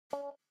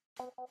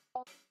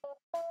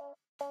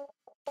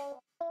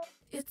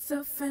It's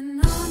a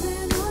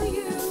phenomenal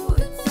you,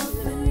 it's a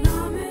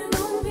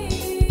phenomenal me,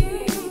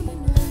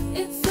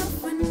 it's a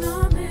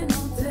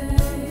phenomenal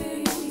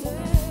day.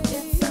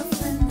 It's a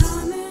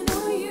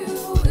phenomenal you,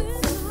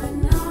 it's a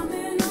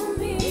phenomenal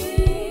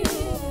me,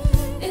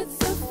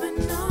 it's a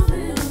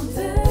phenomenal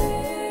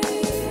day.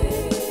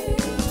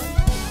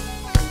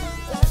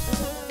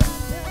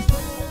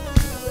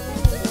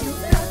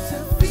 You've got to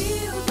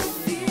feel the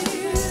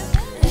fear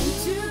and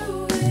do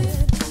it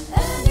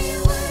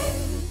anyway.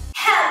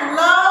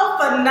 Hello,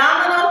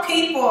 phenomenal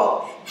people.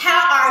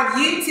 How are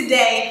you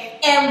today?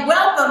 And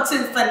welcome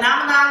to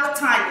Phenomenon with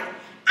Tonia.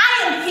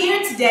 I am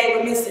here today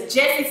with Mr.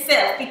 Jesse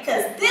Self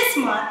because this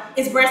month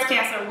is Breast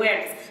Cancer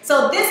Awareness.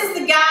 So this is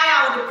the guy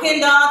I would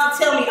depend on to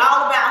tell me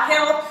all about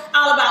health,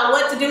 all about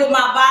what to do with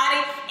my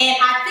body, and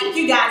I think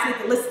you guys need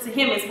to listen to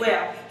him as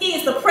well. He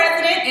is the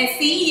president and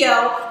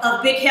CEO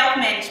of Big Health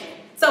Management.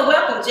 So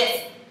welcome,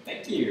 Jesse.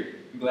 Thank you.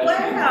 I'm glad to be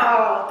here.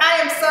 Wow, I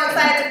am so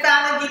excited to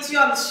finally get you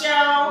on the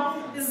show.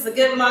 This is a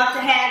good month to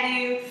have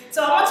you.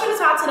 So I want you to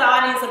talk to the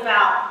audience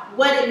about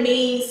what it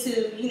means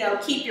to,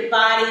 keep your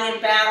body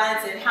in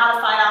balance and how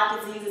to fight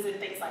off diseases and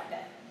things like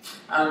that.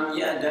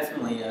 Yeah,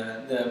 definitely.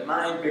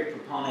 My big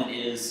proponent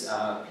is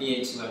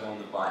pH level in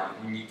the body.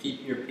 When you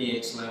keep your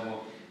pH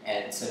level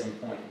at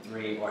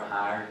 7.3 or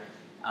higher,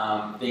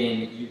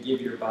 then you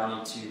give your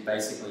body to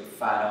basically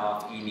fight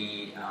off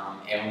any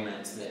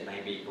ailments that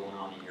may be going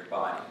on in your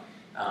body.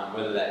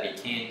 Whether that be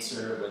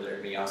cancer, whether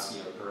it be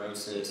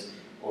osteoporosis,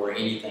 or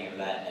anything of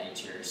that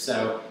nature.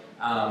 So,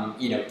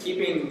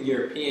 keeping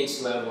your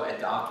pH level at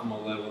the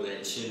optimal level that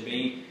it should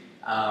be,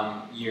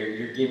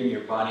 you're giving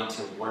your body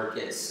to work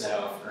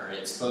itself, or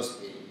it's supposed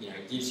to,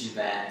 it gives you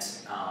that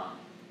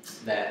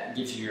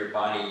gives your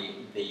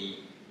body the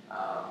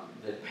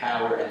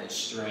power and the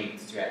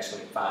strength to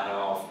actually fight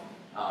off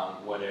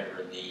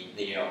whatever the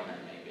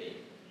ailment may be.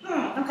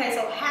 Okay,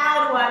 so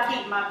how do I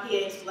keep my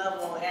pH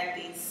level at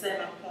the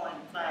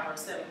 7.5 or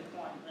 7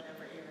 point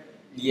whatever area?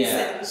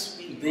 Yeah,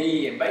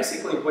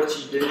 basically what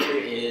you do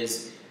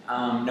is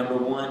number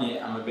one.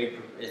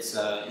 It's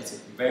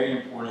very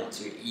important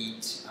to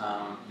eat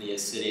the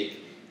acidic.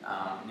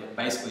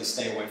 Basically,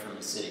 stay away from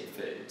acidic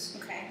foods.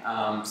 Okay.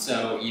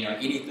 So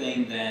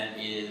anything that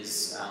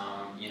is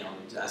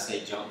I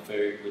say junk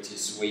food, which is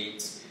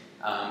sweets.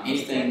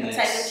 Anything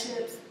that's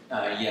potato chips.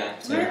 Yeah,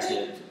 potato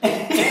chips.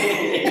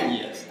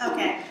 Yes.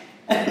 Okay.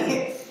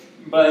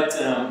 But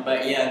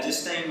yeah,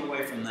 just staying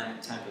away from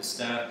that type of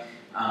stuff.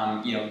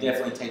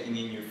 Definitely taking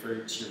in your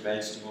fruits, your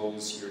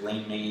vegetables, your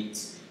lean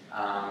meats,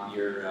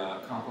 your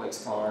complex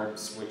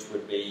carbs, which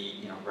would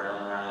be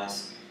brown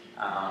rice,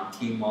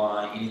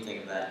 quinoa, anything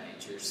of that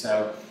nature.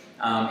 So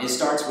it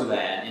starts with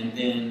that, and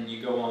then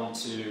you go on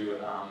to.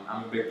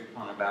 I'm a big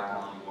proponent of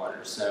alkaline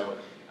water. So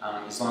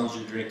as long as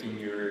you're drinking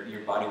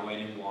your body weight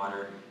in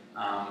water,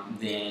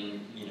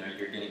 then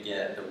you're going to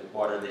get the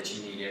water that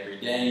you need every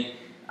day.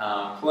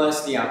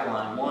 Plus, the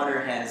alkaline water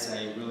has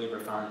a really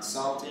refined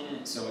salt in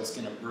it, so it's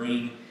going to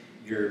bring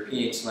your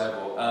pH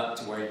level up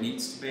to where it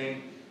needs to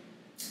be,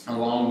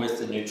 along with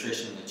the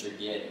nutrition that you're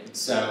getting.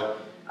 So,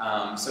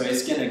 so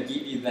it's going to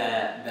give you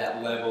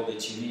that level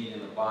that you need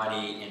in the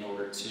body in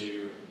order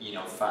to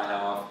fight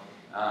off.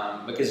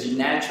 Because you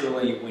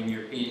naturally, when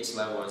your pH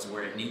level is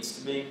where it needs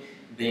to be,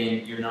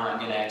 then you're not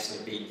going to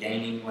actually be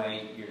gaining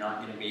weight. You're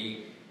not going to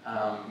be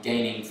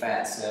gaining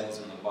fat cells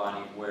in the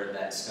body where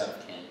that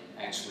stuff can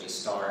actually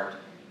start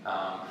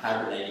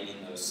hibernating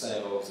in those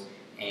cells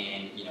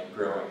and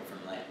growing from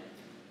there.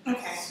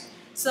 Okay.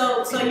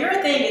 So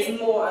your thing is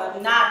more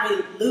of not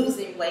really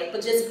losing weight,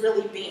 but just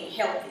really being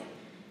healthy.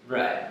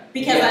 Right.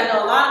 Because yeah. I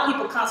know a lot of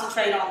people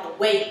concentrate on the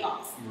weight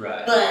loss.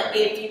 Right. But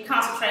if you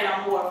concentrate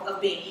on more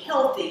of being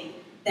healthy,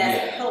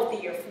 that's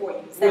healthier for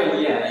you. Well,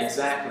 yeah,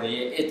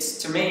 exactly.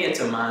 To me,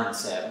 it's a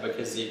mindset,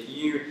 because if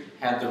you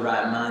have the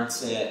right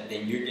mindset,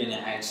 then you're going to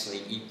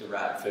actually eat the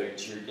right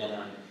foods. You're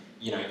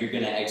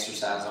going to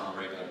exercise on a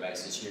regular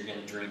basis. You're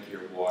going to drink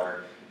your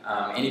water.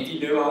 And if you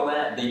do all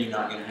that, then you're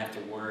not going to have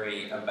to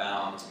worry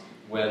about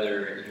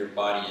whether your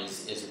body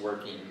is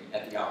working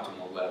at the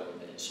optimal level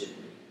that it should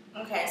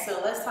be. Okay,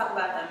 so let's talk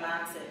about that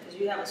mindset, because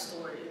you have a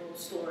little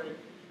story,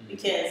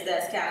 because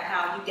that's kind of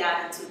how you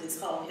got into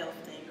this whole health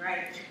thing,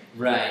 right?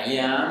 Right,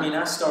 yeah. I mean,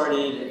 I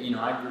started,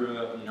 I grew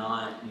up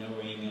not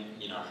knowing,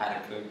 how to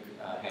cook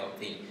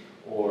healthy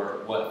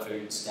or what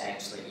foods to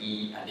actually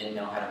eat. I didn't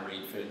know how to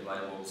read food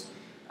labels.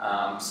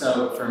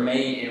 So for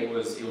me, it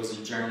was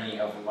a journey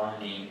of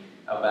learning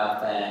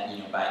about that,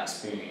 by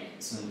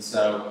experience. And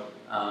so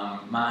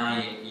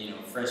my,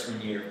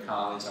 freshman year of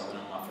college, I went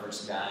on my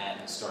first diet.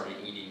 I started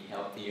eating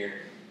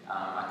healthier.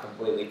 I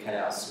completely cut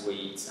out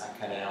sweets. I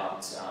cut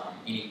out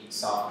any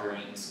soft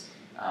drinks.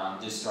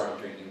 Just started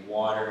drinking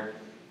water.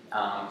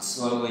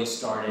 Slowly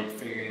started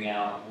figuring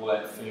out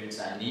what foods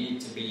I needed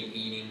to be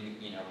eating,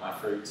 my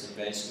fruits and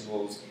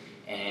vegetables,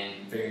 and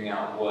figuring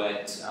out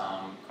what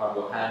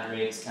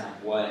carbohydrates, kind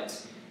of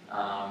what,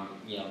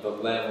 the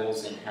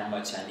levels and how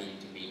much I needed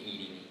to be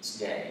eating each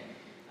day.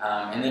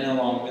 And then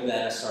along with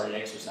that, I started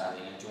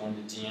exercising. I joined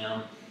the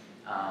gym.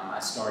 I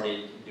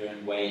started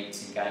doing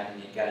weights and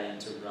got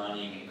into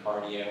running and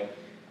cardio.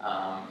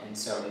 And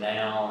so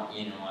now,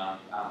 you know,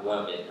 I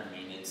love it. I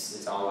mean,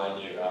 it's all I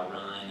do. I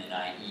run and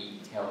I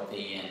eat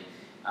healthy, and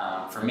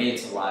for me,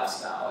 it's a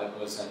lifestyle. It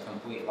was a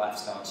complete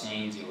lifestyle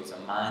change. It was a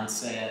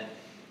mindset.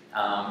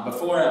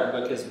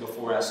 Because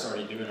before I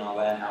started doing all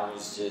that, I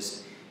was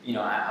just, you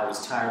know, I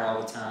was tired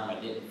all the time. I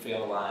didn't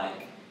feel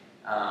like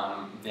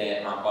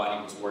that my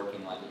body was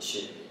working like it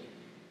should be.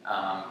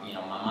 You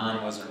know, my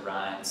mind wasn't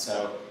right.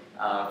 So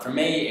for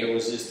me, it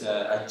was just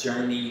a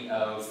journey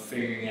of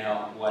figuring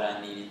out what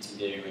I needed to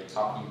do and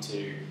talking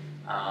to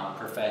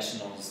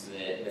professionals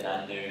that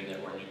I knew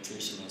that were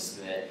nutritionists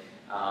that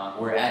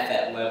were at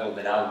that level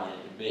that I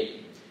wanted to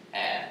be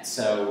at.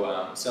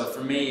 So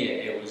for me,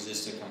 it was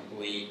just a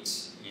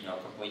complete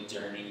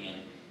journey,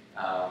 and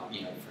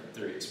you know,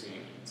 through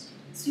experience.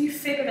 So you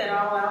figured it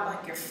all out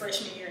like your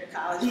freshman year of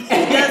college? Who does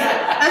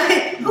that? I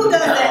mean, who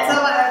does that? So,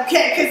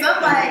 okay, because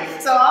I'm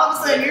like, so all of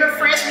a sudden you're a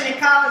freshman in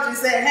college and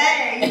said,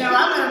 hey, you know,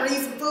 I'm going to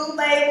read some food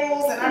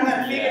labels and I'm going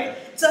to figure.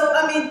 So,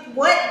 I mean,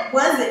 what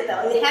was it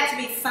though? It had to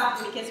be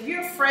something, because if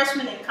you're a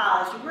freshman in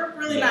college, you were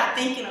really not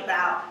thinking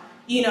about,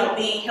 you know,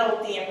 being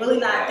healthy and really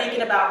not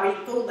thinking about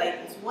reading food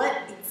labels. What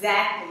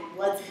exactly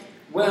was it?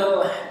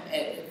 Well,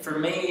 for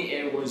me,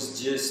 it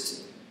was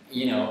just,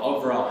 you know,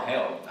 overall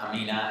health. I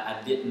mean,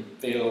 I didn't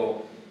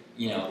feel,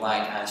 you know,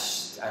 like I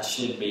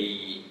should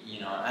be, you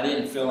know, I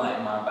didn't feel like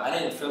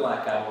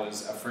I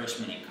was a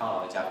freshman in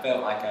college. I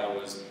felt like I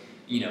was,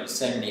 you know,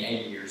 70,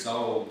 80 years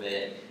old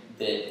that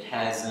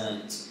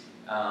hasn't,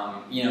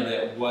 you know,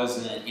 that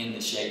wasn't in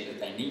the shape that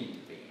they needed to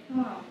be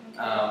in. Oh,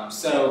 okay.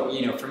 So,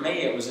 you know, for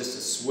me, it was just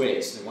a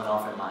switch that went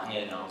off in my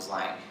head, and I was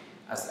like,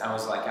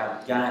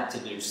 I've got to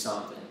do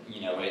something.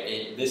 You know,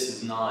 this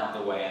is not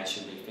the way I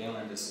should be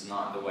feeling. This is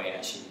not the way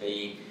I should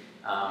be.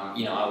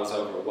 You know, I was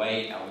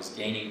overweight. I was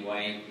gaining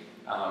weight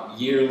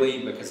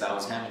yearly because I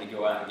was having to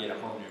go out and get a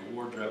whole new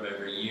wardrobe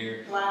every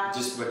year. Wow.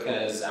 Just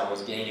because I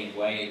was gaining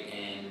weight,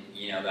 and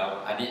you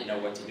know, I didn't know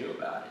what to do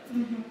about it.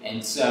 Mm-hmm.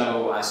 And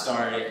so I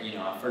started, you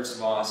know, first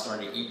of all, I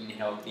started eating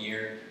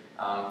healthier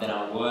than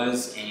I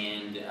was,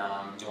 and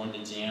joined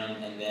the gym,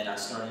 and then I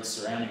started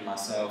surrounding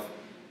myself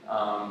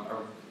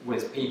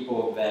with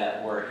people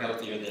that were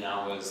healthier than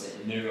I was,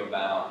 that knew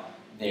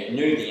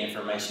the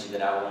information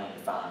that I wanted to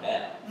find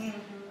out.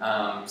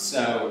 Mm-hmm.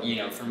 So, you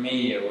know, for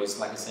me, it was,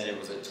 like I said, it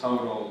was a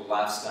total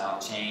lifestyle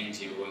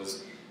change. It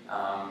was,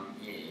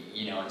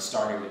 you know, it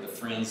started with the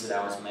friends that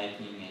I was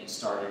making. It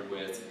started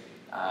with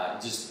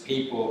just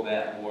people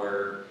that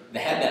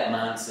had that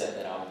mindset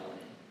that I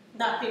wanted.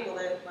 Not people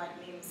that like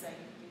me and say,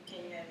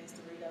 can you have these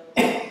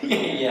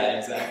Doritos? Yeah,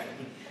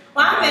 exactly.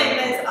 Well, I think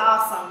that's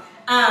awesome.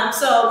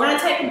 So we're going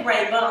to take a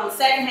break, but on the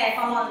second half,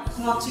 I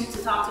want you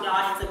to talk to the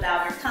audience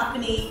about your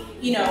company,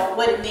 you know,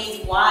 what it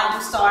means, why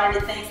you started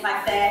it, things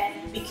like that,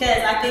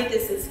 because I think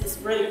this is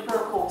really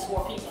critical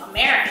for people,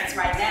 Americans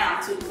right now,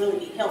 to really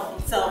be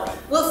healthy. So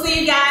we'll see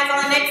you guys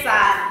on the next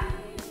side.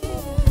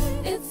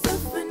 It's a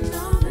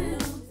phenomenon.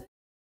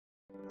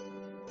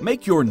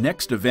 Make your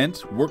next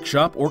event,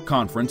 workshop, or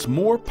conference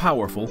more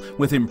powerful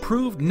with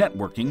improved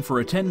networking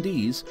for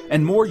attendees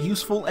and more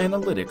useful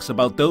analytics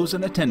about those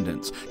in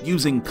attendance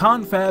using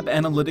Confab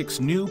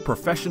Analytics' new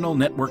professional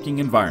networking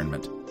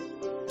environment.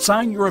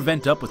 Sign your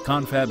event up with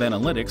Confab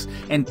Analytics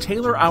and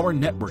tailor our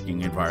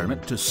networking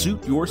environment to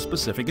suit your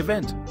specific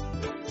event.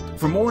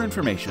 For more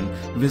information,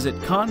 visit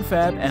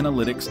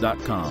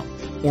confabanalytics.com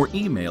or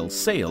email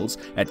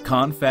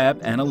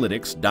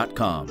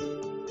sales@confabanalytics.com.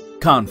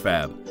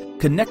 Confab,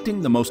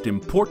 connecting the most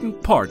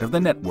important part of the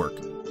network,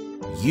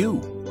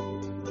 you.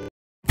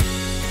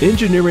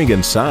 Engineering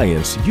and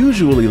science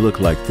usually look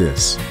like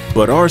this,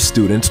 but our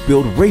students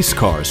build race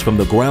cars from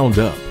the ground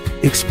up,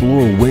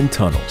 explore wind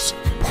tunnels,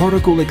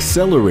 particle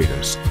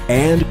accelerators,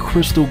 and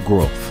crystal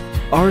growth.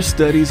 Our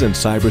studies in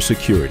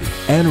cybersecurity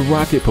and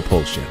rocket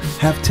propulsion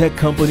have tech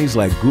companies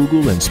like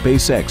Google and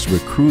SpaceX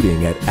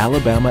recruiting at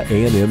Alabama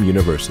A&M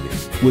University,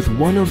 with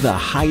one of the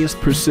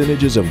highest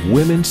percentages of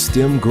women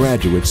STEM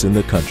graduates in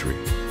the country.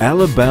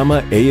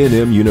 Alabama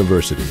A&M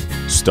University.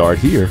 Start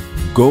here,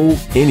 go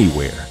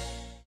anywhere.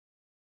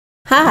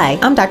 Hi,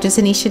 I'm Dr.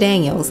 Tanisha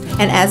Daniels,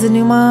 and as a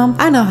new mom,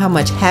 I know how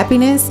much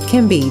happiness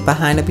can be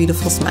behind a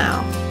beautiful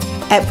smile.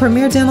 At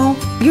Premier Dental,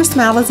 your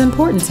smile is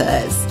important to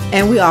us,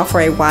 and we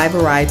offer a wide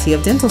variety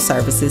of dental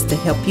services to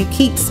help you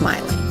keep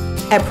smiling.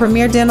 At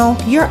Premier Dental,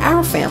 you're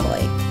our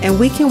family, and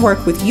we can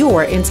work with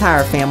your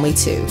entire family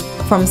too.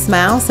 From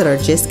smiles that are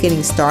just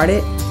getting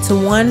started to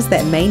ones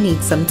that may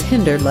need some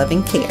tender,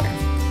 loving care.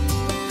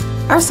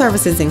 Our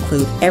services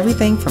include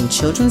everything from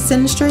children's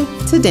dentistry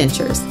to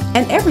dentures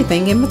and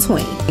everything in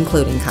between,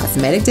 including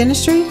cosmetic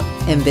dentistry,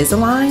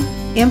 Invisalign,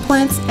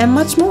 implants, and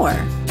much more.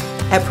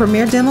 At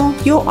Premier Dental,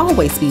 you'll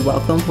always be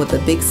welcomed with a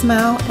big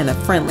smile and a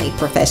friendly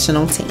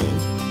professional team.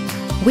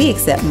 We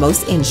accept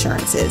most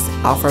insurances,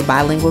 offer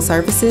bilingual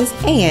services,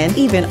 and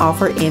even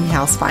offer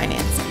in-house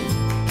financing.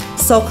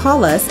 So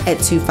call us at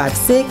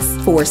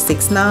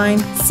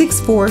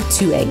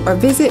 256-469-6428 or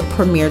visit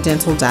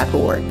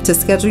premierdental.org to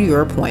schedule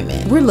your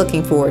appointment. We're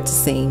looking forward to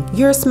seeing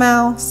your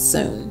smile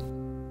soon.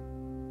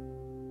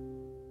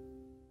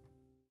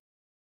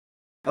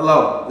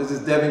 Hello, this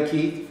is Devin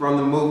Keith from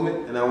The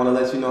Movement, and I want to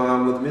let you know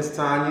I'm with Miss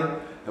Tonia,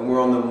 and we're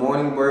on the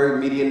Morning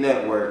Bird Media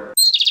Network.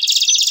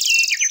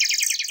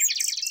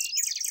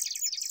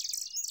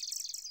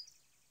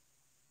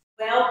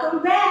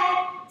 Welcome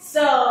back.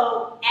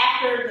 So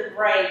after the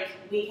break,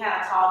 we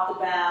kind of talked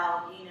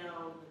about, the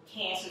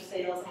cancer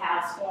cells,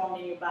 how it's formed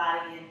in your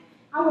body, and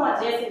I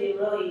want Jesse to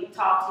really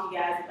talk to you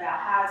guys about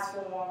how it's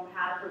formed,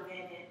 how to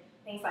prevent it,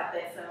 things like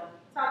that. So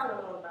talk to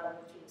me a little about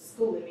what you were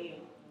schooling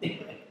me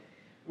on.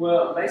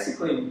 Well,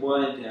 basically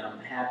what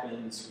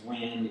happens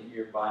when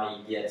your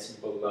body gets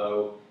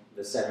below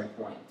the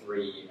 7.3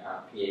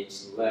 pH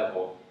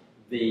level,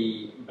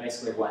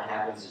 basically what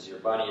happens is your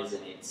body is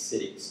in an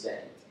acidic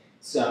state.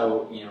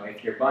 So,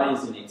 if your body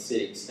is in an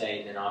acidic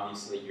state, then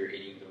obviously you're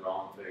eating the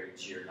wrong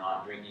foods, you're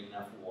not drinking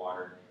enough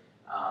water,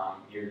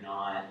 you're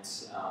not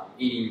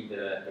eating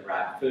the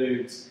right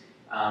foods.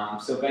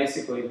 So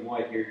basically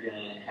what you're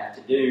going to have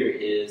to do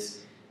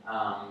is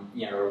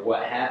or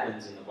what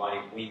happens in the body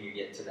when you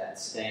get to that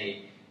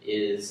state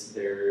is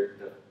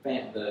the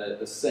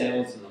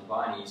cells in the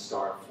body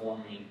start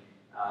forming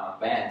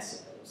bad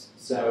cells.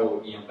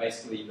 So,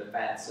 basically the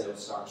fat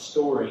cells start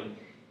storing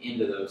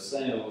into those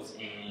cells,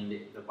 and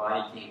the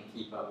body can't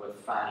keep up with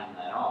fighting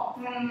that off.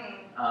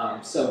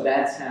 So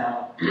that's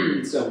how.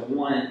 So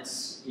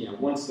once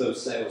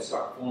those cells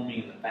start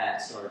forming and the fat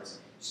starts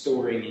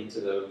storing into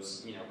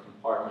those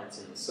compartments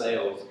in the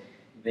cells,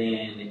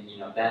 then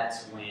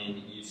that's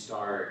when you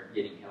start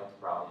getting health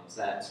problems.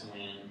 That's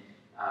when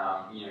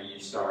you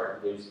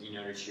start losing. You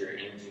notice your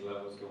energy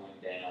levels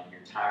going down.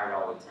 You're tired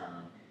all the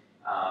time.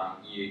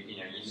 You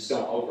just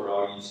don't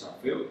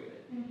feel good.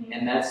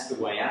 And that's the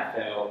way I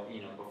felt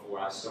before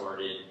I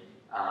started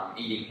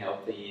eating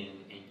healthy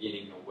and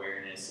getting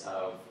awareness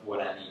of what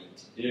I needed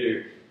to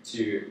do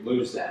to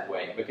lose that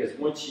weight. Because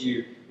once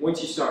you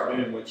start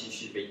doing what you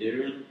should be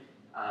doing,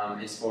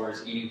 as far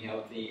as eating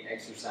healthy,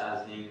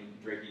 exercising,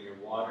 drinking your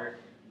water,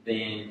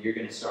 then you're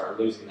going to start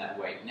losing that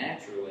weight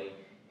naturally.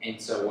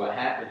 And so what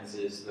happens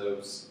is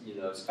those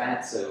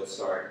fat cells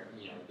start,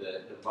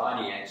 the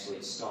body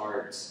actually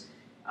starts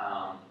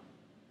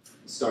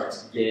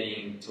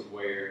getting to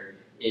where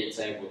it's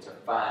able to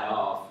fight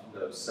off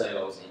those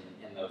cells,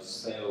 and those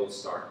cells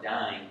start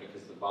dying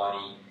because the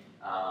body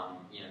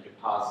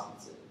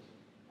deposits it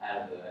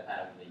out of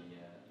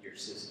your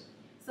system.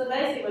 So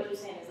basically what you're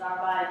saying is our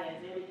body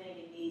has everything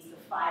it needs to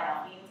fight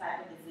off any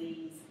type of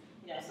disease.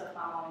 Stuff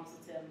my mom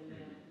used to tell me,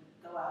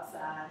 go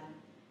outside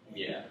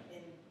and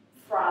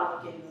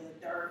frolic in the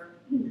dirt.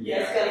 Yeah.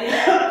 That's going to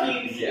help you.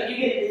 Yeah. If you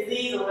get a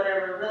disease or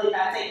whatever, really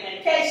not take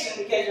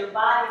medication, because your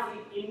body's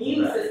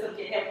immune system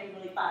can help you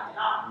really fight it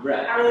off.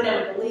 Right. I really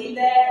never believed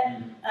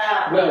that.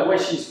 Well,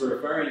 what she's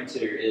referring to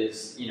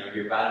is,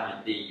 your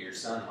vitamin D, your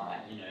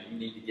sunlight. You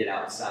need to get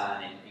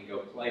outside and go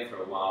play for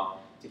a while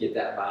to get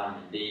that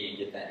vitamin D and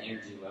get that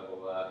energy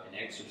level up and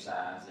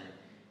exercise. And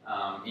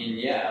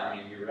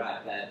you're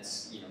right.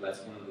 That's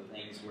one of the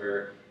things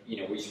where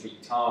we should be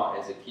taught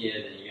as a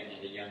kid and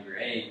at a younger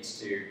age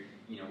to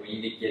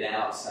we need to get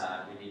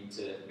outside. We need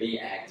to be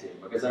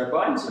active because our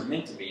bodies are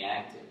meant to be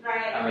active.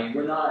 Right. I mean,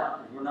 we're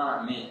not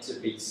meant to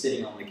be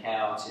sitting on the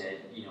couch at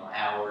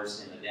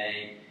hours in a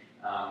day.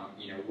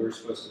 We're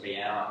supposed to be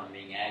out and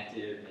being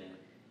active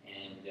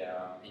and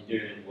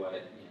doing what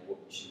we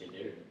should be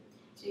doing.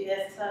 Gee,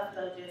 that's tough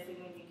though, Jesse.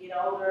 When you get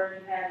older,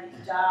 you have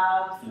these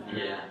jobs.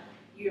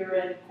 You're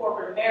in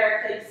corporate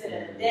America. You sit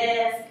at a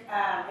desk.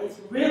 It's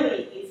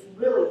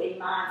really a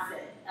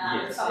mindset.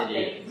 It's something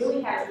that you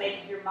really have to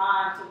make up your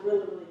mind to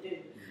really do.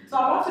 So I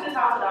want you to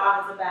talk to the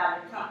audience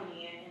about your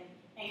company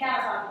and kind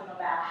of talk to them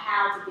about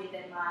how to get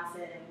that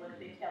mindset and what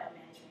Big Health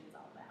Management is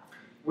all about.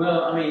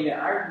 Well, I mean,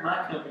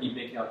 my company,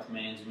 Big Health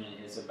Management,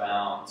 is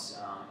about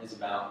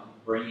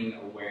bringing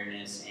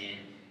awareness and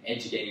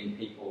educating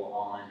people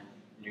on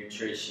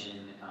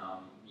nutrition,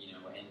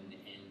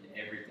 and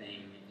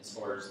everything as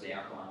far as the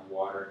alkaline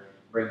water.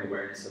 Bring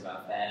awareness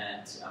about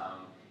that.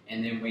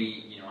 And then of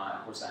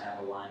course, I have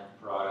a line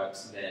of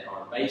products that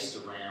are based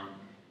around,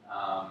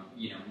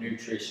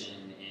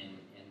 nutrition and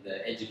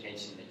the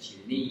education that you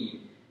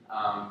need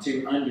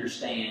to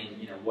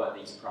understand, what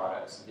these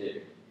products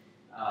do.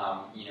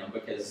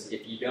 Because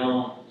if you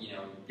don't,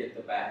 get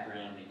the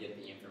background and get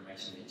the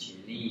information that you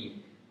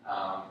need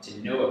to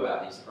know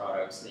about these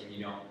products, then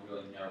you don't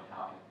really know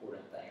how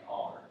important they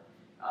are.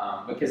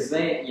 Because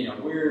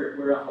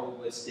we're a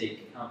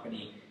holistic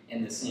company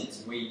in the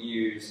sense we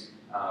use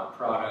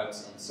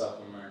products and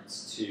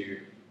supplements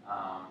to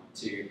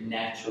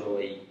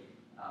naturally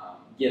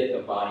get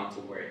the body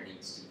to where it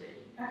needs to be.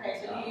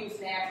 Okay, so you use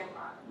natural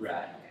products.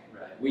 Right,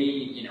 right.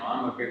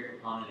 I'm a big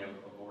proponent of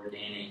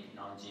organic,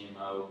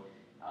 non-GMO,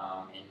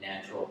 and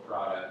natural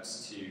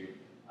products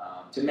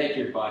to make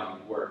your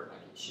body work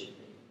like it should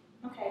be.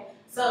 Okay,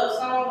 so if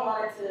someone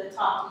wanted to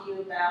talk to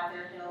you about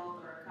their health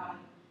or come,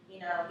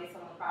 get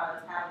some of the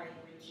products, how do they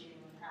reach you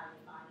and how do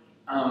they find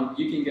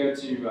you? You can go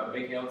to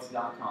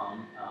bighealth.com.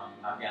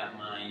 I've got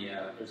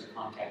there's a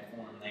contact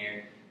form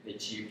there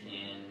that you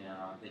can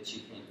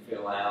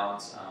fill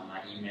out.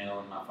 My email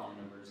and my phone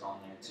number is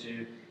on there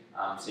too.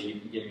 So you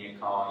can give me a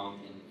call, you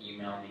can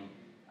email me,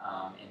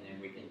 and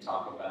then we can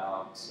talk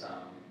about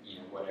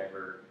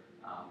whatever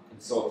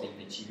consulting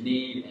that you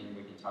need, and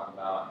we can talk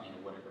about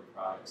whatever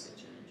products that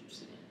you're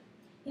interested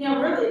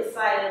in. Really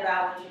excited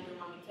about what you're doing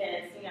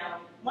because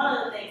one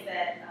of the things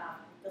that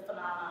the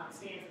phenomenon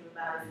experience is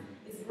about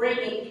is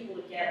bringing people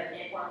together,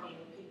 networking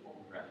with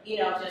people. Right.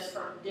 Just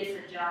from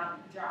different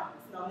genres,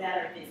 no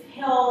matter if it's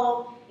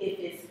health, if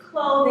it's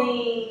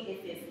clothing,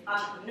 if it's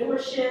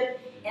entrepreneurship,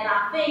 and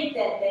I think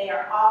that they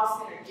are all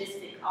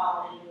synergistic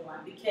all in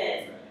one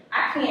because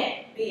I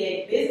can't be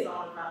a business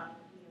owner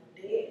if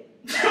I'm dead.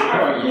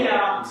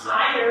 I'm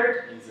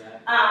tired.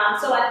 Exactly.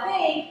 So I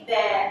think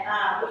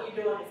that what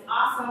you're doing is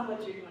awesome, what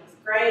you're doing is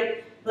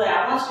great, but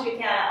I want you to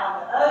kind of,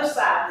 on the other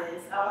side of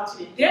this, I want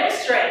you to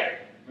demonstrate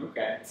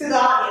to the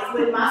audience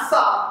with my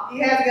salt.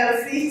 You have to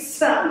go see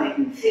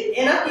something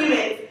in a few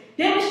minutes.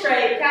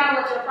 Demonstrate kind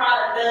of what your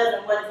product does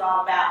and what it's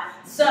all about.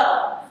 So,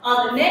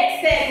 on the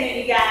next segment,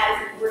 you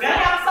guys, we're going to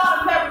have a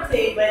salt and pepper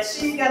tea, but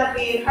she's going to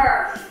be in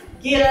her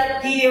get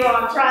up gear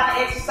on trying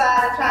to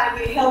exercise and trying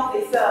to get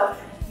healthy. So,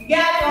 you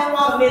guys don't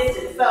want to miss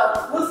it.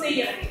 So, we'll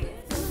see you in a few minutes.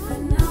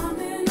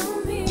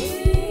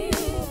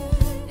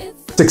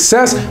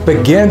 Success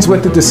begins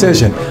with the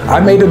decision. I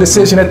made a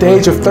decision at the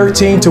age of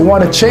 13 to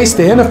want to chase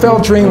the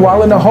NFL dream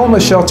while in a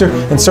homeless shelter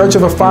in search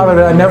of a father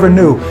that I never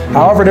knew.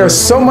 However, there's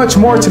so much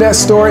more to that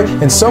story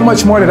and so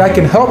much more that I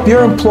can help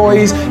your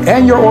employees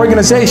and your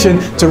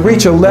organization to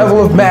reach a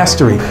level of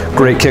mastery.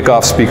 Great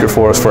kickoff speaker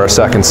for us for our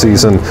second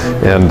season,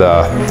 and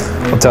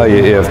I'll tell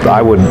you, if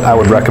I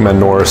would recommend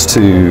Norris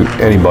to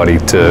anybody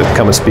to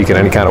come and speak at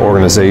any kind of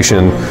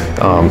organization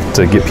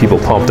to get people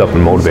pumped up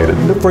and motivated.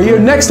 For your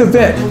next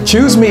event,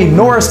 choose me,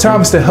 Norris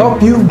Thomas, to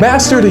help you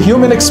master the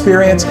human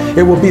experience.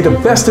 It will be the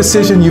best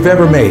decision you've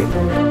ever made.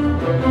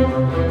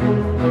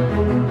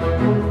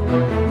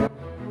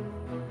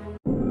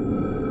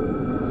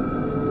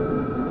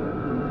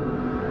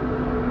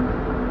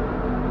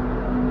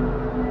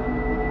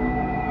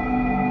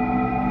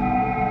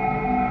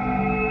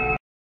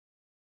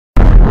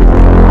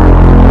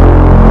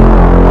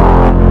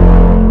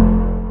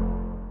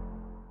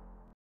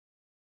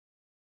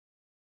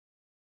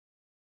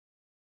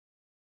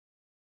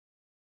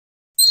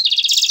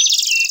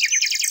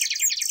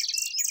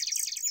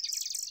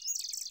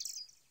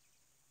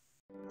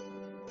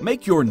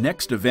 Make your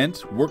next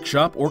event,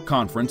 workshop, or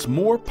conference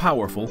more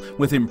powerful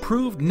with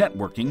improved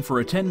networking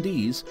for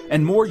attendees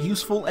and more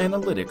useful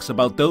analytics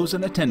about those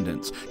in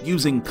attendance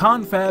using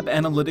Confab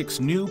Analytics'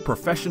 new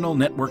professional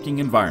networking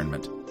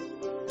environment.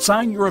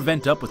 Sign your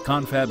event up with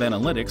Confab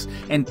Analytics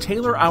and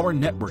tailor our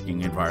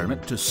networking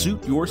environment to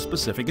suit your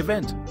specific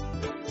event.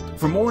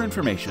 For more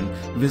information,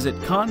 visit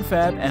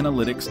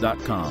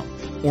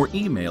confabanalytics.com or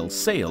email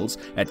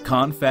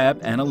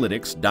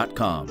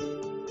sales@confabanalytics.com.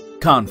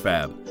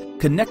 Confab,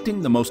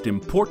 connecting the most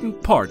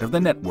important part of the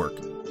network,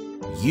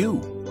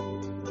 you.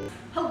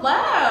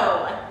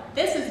 Hello,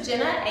 this is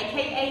Jenna,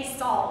 aka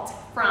Salt,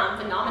 from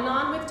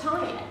Phenomenon with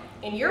Tonia,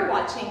 and you're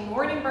watching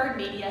Morning Bird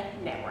Media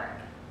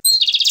Network.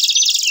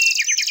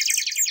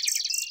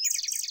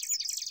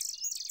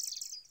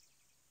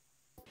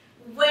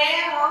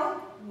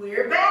 Well,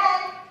 we're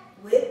back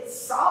with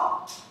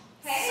Salt.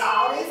 Hey.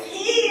 Salt is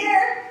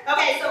here.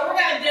 Okay, so we're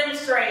going to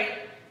demonstrate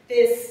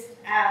this.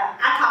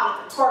 I call it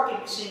the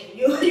twerking machine.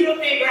 You'll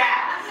figure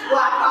out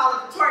why I call it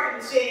the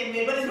twerking machine,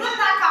 but it's really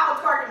not called a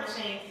twerking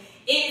machine.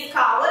 It's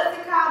called, what is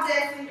it called,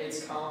 Jesse?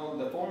 It's called,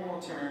 the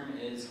formal term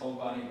is whole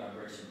body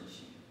vibration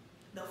machine.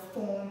 The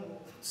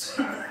formal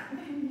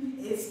term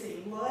is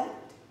the what?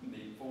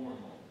 The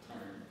formal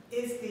term.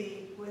 Is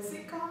the, what's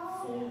it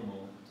called?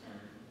 Formal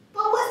term.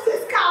 But what's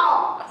this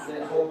called?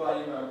 The whole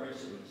body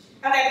vibration machine.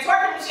 Okay, the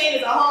twerking machine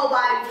is a whole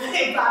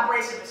body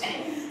vibration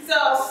machine. So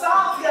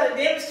Salt's gonna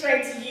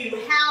demonstrate to you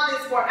how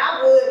this works.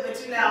 I would, but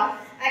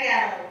I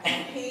got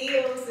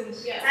heels and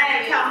I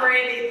gotta come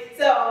ready.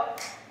 So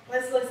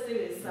let's do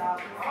this, Salt.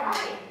 All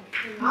right.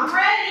 I'm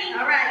ready.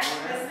 All right.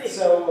 Let's see.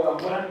 So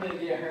what I'm going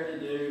to get her to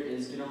do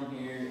is get on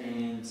here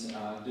and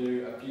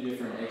do a few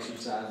different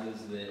exercises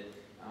that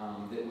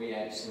we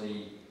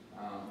actually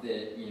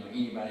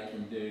anybody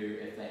can do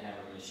if they have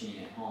a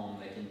machine at home.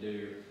 They can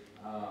do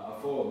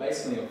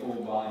basically a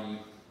full body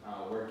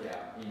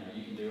workout.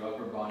 You can do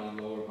upper body,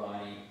 lower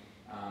body.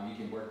 You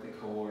can work the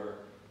core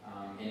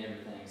and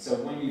everything.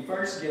 So when you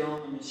first get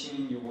on the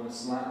machine, you'll want to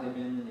slightly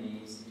bend the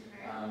knees.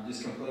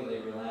 Just completely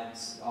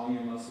relax all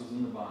your muscles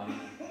in the body,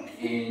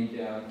 and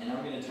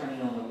I'm going to turn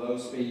it on the low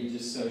speed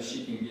just so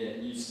she can get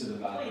used to the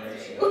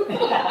vibration. We're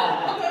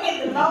gonna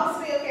get the low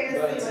speed. Okay,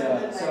 let's see what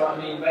it looks So like. I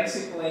mean,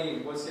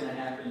 basically, what's going to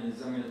happen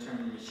is I'm going to turn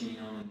the machine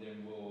on, and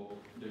then we'll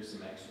do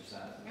some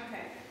exercises.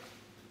 Okay.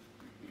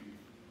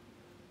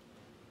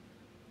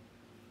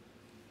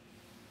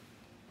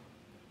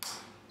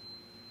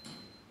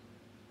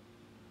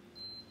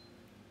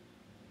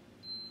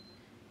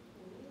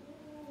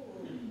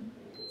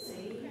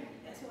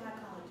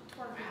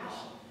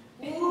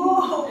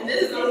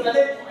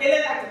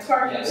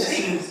 twerking Yeah, this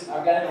machine. is,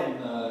 I've got it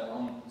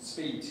on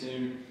speed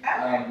 2.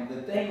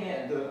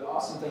 Okay. The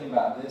awesome thing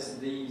about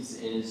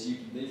these is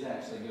these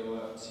actually go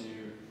up to,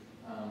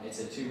 it's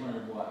a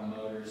 200-watt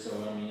motor, so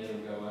I mean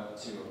it'll go up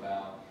to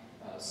about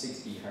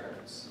 60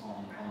 hertz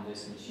on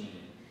this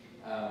machine.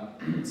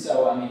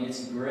 So I mean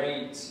it's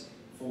great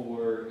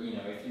for, you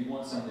know, if you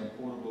want something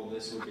portable,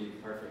 this would be the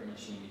perfect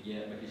machine to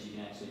get because you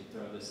can actually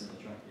throw this in the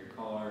trunk of your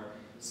car,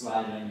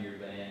 slide it under your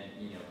bed,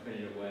 you know, put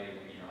it away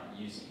when you're not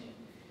using it.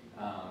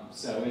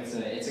 So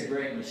it's a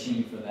great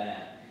machine for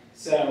that.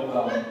 So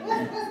what's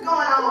going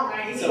on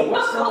right here? So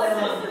what's going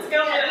on? What's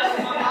going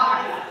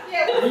on?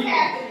 Yeah, what's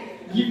happening?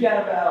 You've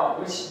got about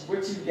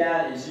what you've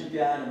got is you've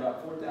got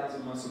about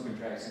 4,000 muscle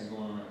contractions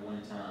going on at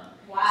one time.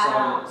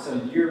 Wow. So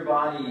your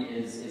body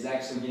is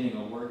actually getting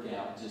a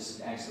workout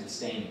just actually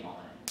standing on it.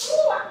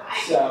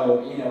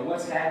 So you know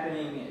what's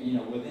happening, you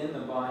know, within the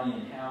body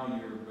and how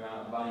your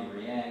body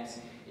reacts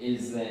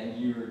is that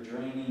you're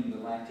draining the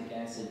lactic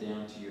acid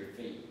down to your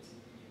feet.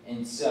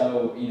 And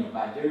so, you know,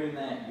 by doing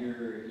that,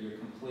 you're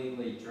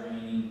completely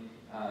draining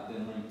the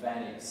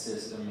lymphatic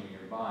system in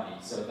your body.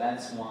 So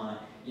that's why,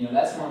 you know,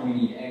 that's why we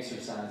need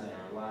exercise in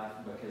our life,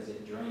 because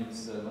it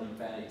drains the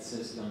lymphatic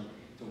system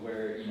to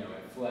where, you know,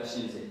 it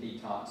flushes, it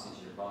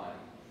detoxes your body.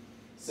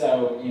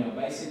 So, you know,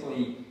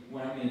 basically,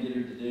 what I'm going to get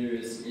her to do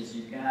is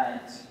you've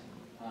got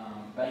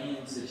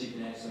bands that you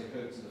can actually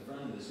hook to the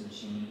front of this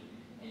machine,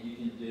 and you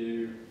can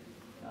do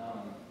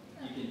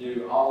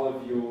all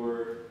of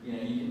your, you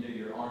know, you can do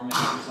your arm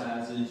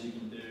exercises, you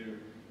can do,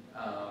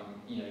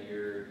 you know,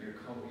 your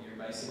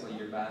basically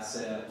your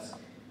biceps.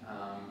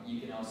 You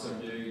can also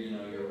do, you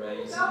know, your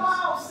raises. Come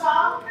on,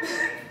 stop.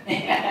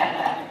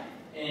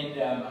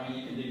 And I mean,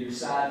 you can do your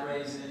side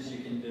raises.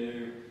 You can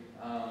do,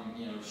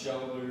 you know,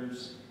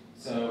 shoulders.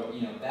 So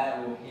you know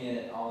that will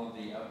hit all of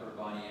the upper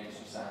body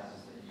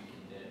exercises that you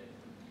can do.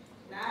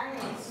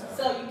 Nice.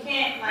 So you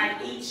can't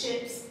like eat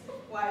chips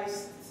while you're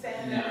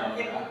standing No,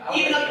 there. I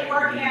Even though wouldn't you're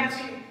working out,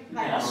 recommend- you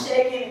like No.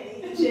 shaking and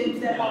eating chips.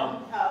 That No. won't.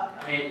 Oh.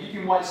 I mean, you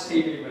can watch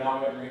TV, but I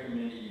wouldn't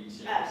recommend eating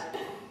chips.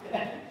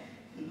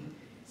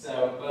 So,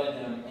 but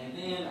and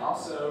then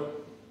also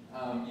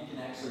you can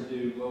actually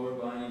do lower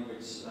body,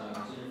 which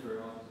Jennifer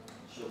will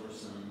show her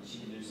she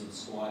can do some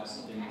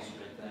squats to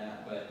demonstrate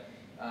that. But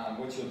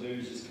what you'll do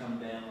is just come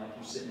down like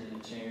you're sitting in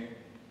a chair,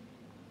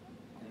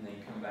 and then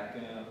come back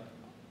up.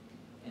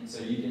 And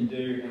so you can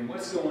do, and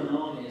what's going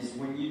on is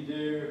when you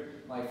do,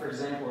 like for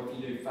example, if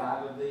you do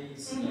 5 of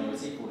these, you know,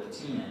 it's equal to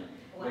 10.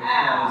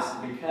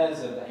 Wow.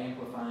 Because of the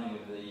amplifying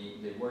of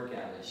the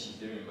workout that she's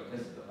doing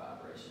because of the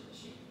vibration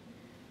machine.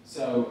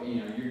 So, you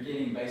know, you're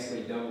getting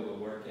basically double the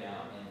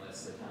workout in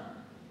less the time.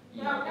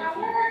 You know, Now, if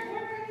you- where do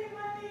I get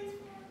my needs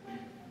from?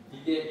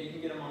 you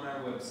can get them on our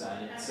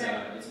website.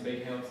 It's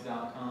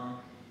bighealth.com.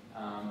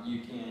 You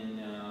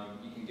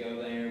can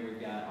go there.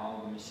 We've got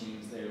all the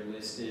machines there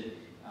listed.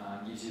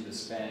 Gives you the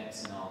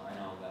specs and all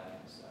that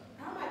kind of stuff.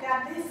 Oh my God,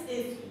 this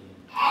is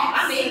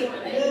I need one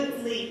of these.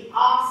 absolutely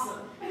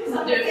awesome.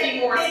 I'll do a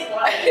few more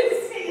squats.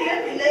 Can you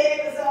have your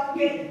legs or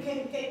something? Can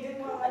you do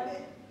one like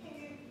that? Can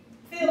you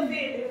feel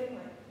fit doing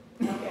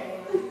one? Okay.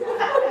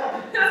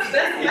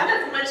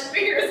 That's much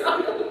bigger as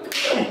I'm going to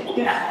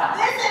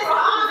This is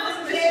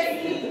awesome,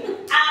 Jesse.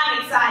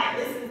 I'm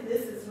excited.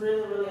 This is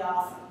really, really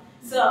awesome.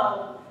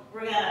 So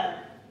we're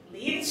gonna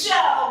leave the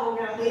show.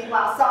 We're gonna leave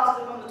while Saul's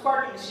on the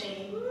twerking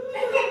machine.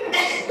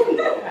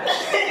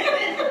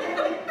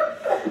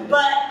 But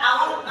I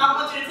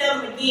want you to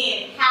tell them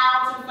again how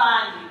to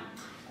find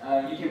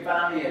you. You can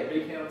find me at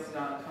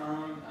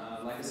bighealth.com.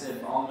 Like I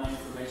said, all my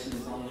information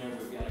is on there.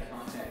 We've got a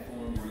contact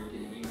form where you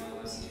can email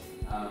us.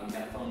 We've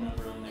got a phone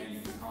number on there.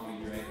 You can call me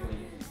directly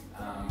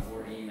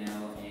or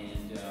email,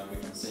 and we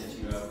can set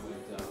you up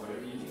with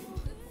whatever you need.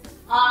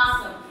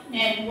 Awesome.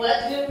 And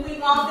what do we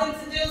want them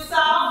to do,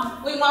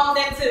 Saul? We want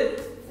them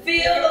to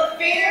feel the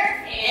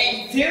fear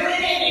and do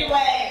it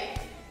anyway.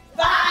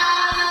 Bye.